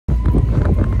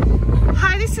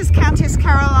Countess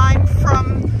Caroline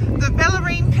from the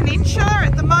Bellarine Peninsula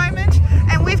at the moment,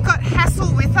 and we've got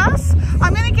Hassal with us.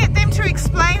 I'm going to get them to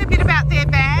explain a bit about their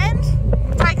band.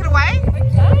 Take it away.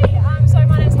 Okay, so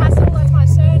my name's Hassal, that's my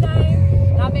surname,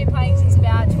 and I've been playing since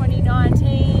about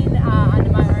 2019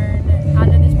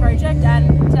 under this project,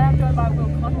 and today I'm joined by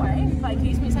Will Conway to play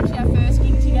keys. It's actually our first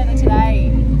gig together today,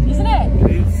 isn't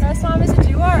it? It is. First time as a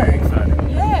duo. Very exciting.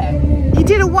 Yeah. You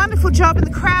did a wonderful job and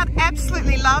the crowd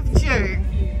absolutely loved you.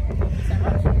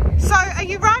 So are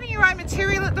you writing your own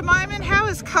material at the moment? How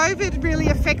has COVID really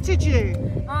affected you?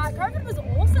 COVID was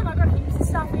awesome. I got heaps of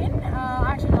stuff in.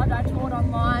 I actually loved it.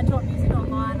 I taught music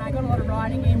online. I got a lot of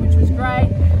writing in, which was great.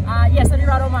 Yes, I do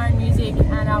write all my own music,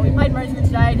 and we played most of it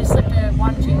today. Just slipped a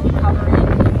one cheeky cover in,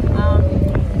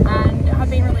 and I've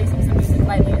been releasing some music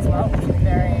lately as well, which is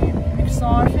very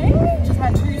exciting. Just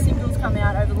had 2 singles come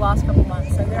out over the last couple of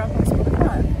months, so they're up on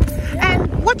Spotify.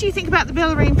 And what do you think about the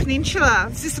Bellarine Peninsula?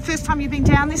 Is this the first time you've been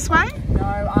down this way?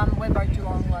 No, we're both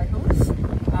Geelong locals, so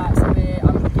I'm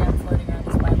down floating around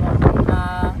this way a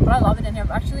lot. But I love it in here.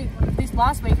 Actually, this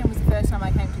last weekend was the first time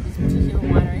I came to this particular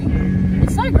winery.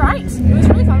 It's so great. It was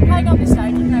really fun playing on this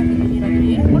stage and over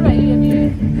here. What about you? Have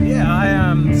you? Yeah,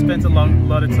 I spent a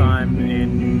lot of time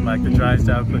in like the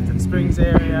Drysdale, Clifton Springs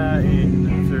area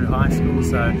through high school,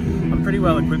 so I'm pretty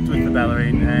well equipped with the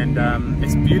Bellarine, and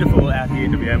it's beautiful out here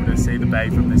to be able to see the bay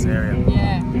from this area.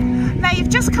 Yeah. Now you've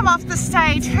just come off the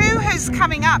stage. Who is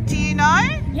coming up? Do you know?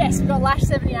 Yes, we've got Lash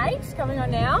 78 coming on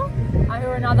now. Who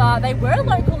are another? They were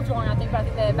local Geelong, I think, but I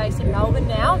think they're based in Melbourne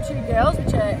now. 2 girls,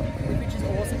 which is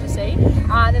awesome to see.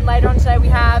 And then later on today we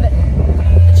have the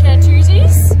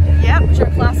Chantuzis, Yep. which are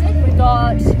a classic. We've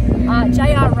got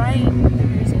J.R. Rain,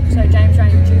 so James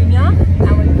Rain Jr.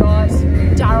 And we've got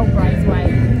Daryl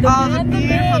Braithwaite. The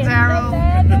beautiful Daryl.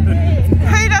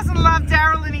 Who doesn't love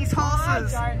Daryl and his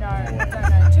horses? I don't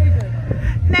know. Too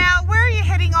good. Now, where are you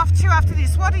heading off to after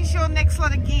this? What is your next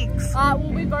lot of gigs? Well,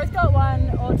 we've both got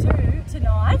 1 or 2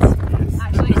 tonight,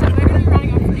 actually, so we're going to be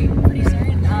running off pretty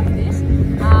soon after this.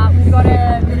 We've got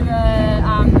a bit of a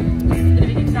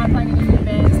gig tonight, playing with different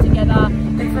bands together,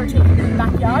 then for a cheeky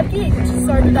backyard gig, which is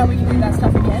so good that we can do that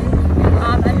stuff again.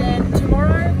 And then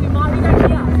tomorrow we might be back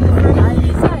here for the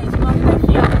 80s days, we might be back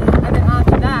here, and then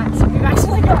after that we've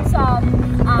actually got some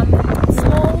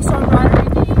small songwriter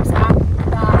gigs at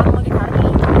Hassal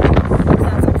Academy.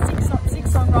 That's 6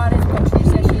 songwriters, we've got 2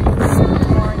 sessions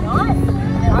tomorrow night,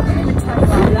 and I couldn't even tell you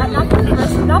after that.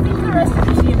 Nothing for the rest of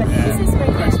this year, but this is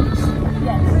weekend.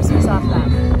 Yeah, Christmas after that.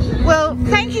 Well,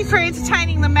 thank you for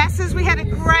entertaining the masses. We had a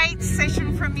great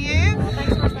session from you.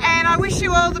 Thanks so much. And I wish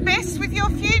you all the best with your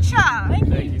future. Thank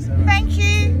you. Thank you so much. Thank you.